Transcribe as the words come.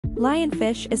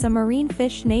Lionfish is a marine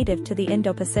fish native to the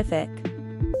Indo-Pacific.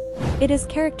 It is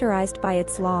characterized by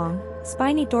its long,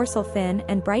 spiny dorsal fin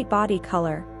and bright body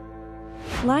color.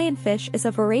 Lionfish is a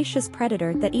voracious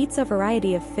predator that eats a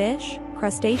variety of fish,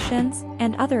 crustaceans,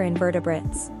 and other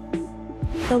invertebrates.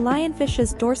 The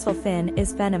lionfish's dorsal fin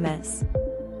is venomous.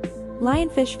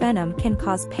 Lionfish venom can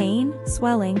cause pain,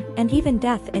 swelling, and even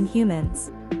death in humans.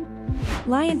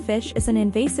 Lionfish is an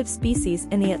invasive species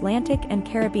in the Atlantic and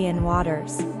Caribbean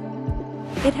waters.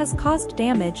 It has caused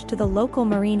damage to the local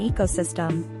marine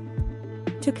ecosystem.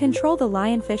 To control the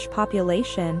lionfish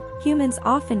population, humans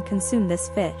often consume this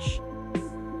fish.